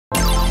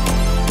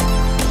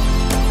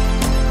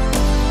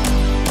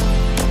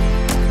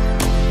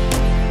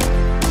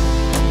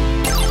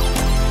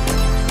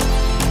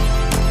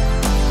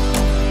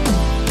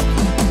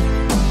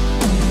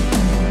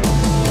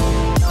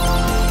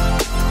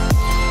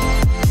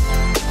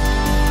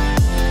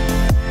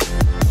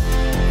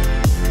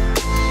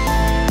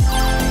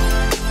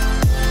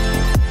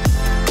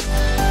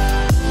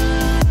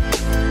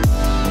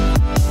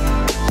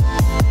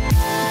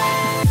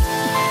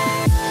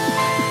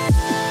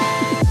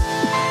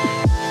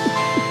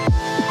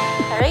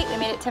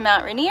to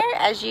Mount Rainier.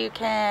 As you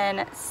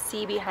can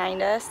see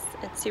behind us,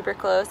 it's super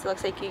close. It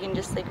looks like you can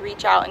just like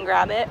reach out and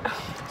grab it.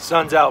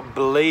 Sun's out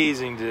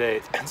blazing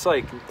today. It's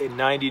like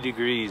 90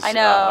 degrees I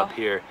know. Up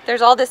here.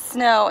 There's all this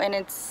snow and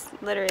it's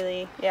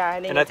literally, yeah, I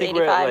think and it's I think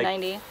 85, we're at like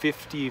 90.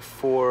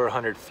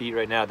 5,400 feet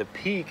right now. The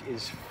peak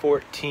is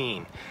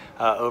 14,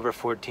 over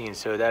 14,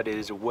 so that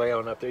is way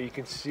on up there. You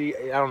can see,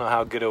 I don't know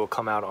how good it will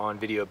come out on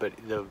video, but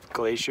the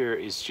glacier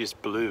is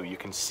just blue. You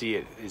can see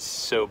it is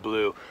so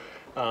blue.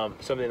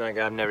 Something like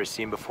I've never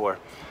seen before.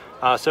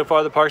 So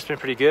far the park's been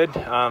pretty good.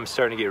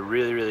 Starting to get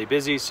really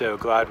busy, so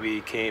glad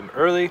we came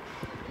early.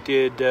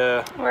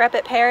 We're up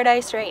at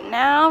Paradise right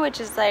now,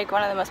 which is like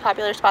one of the most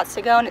popular spots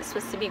to go, and it's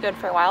supposed to be good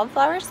for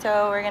wildflowers,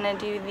 so we're gonna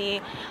do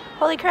the,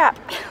 holy crap,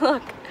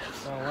 look.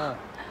 Oh wow,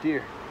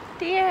 deer.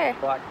 Deer.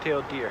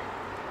 Black-tailed deer.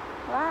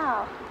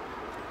 Wow.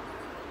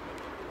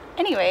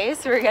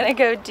 Anyways, we're gonna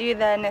go do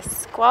the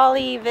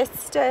Nisqually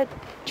Vista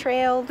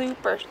Trail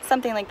loop or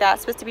something like that.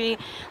 It's supposed to be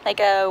like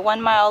a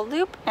 1 mile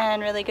loop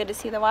and really good to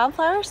see the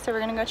wildflowers, so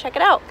we're gonna go check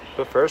it out.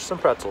 But first, some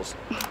pretzels.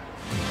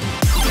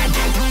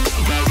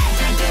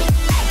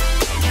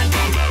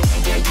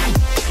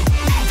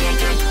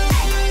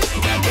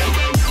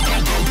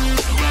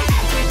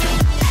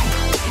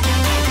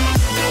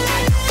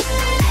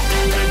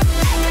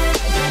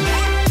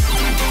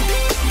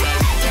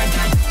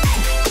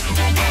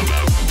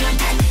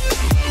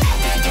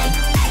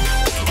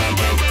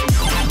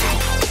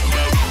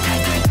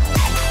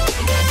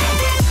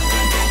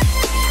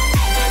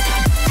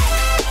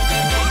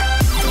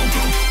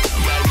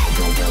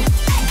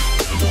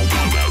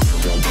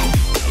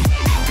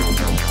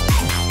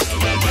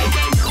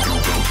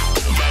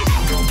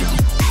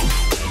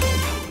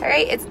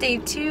 It's day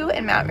 2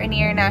 in Mount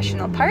Rainier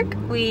National Park.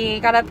 We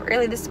got up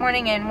early this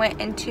morning and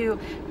went into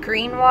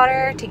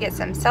Greenwater to get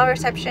some cell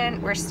reception.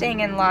 We're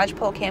staying in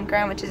Lodgepole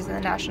Campground, which is in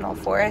the National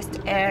Forest,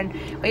 and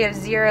we have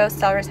 0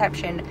 cell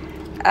reception.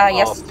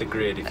 Off the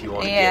grid if you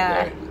want to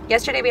get there.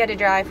 Yesterday we had to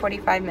drive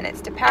 45 minutes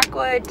to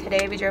Packwood.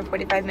 Today we drove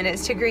 45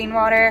 minutes to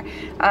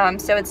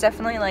Greenwater. So it's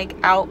definitely like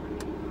out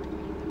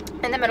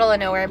in the middle of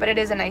nowhere, but it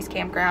is a nice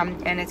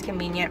campground and it's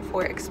convenient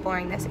for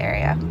exploring this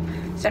area.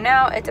 So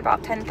now it's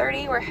about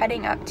 10:30. We're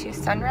heading up to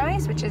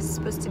Sunrise, which is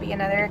supposed to be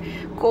another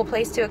cool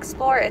place to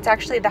explore. It's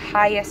actually the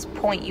highest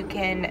point you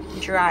can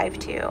drive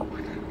to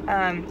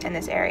in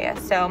this area.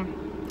 So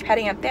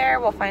heading up there,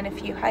 we'll find a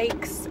few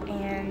hikes,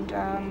 and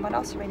what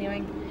else are we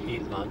doing?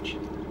 Eat lunch.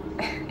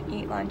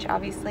 Eat lunch,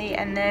 obviously,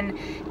 and then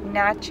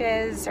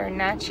Natchez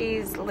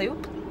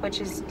Loop, which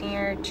is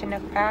near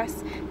Chinook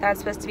Pass. That's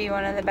supposed to be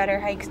one of the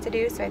better hikes to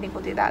do, so I think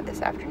we'll do that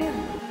this afternoon.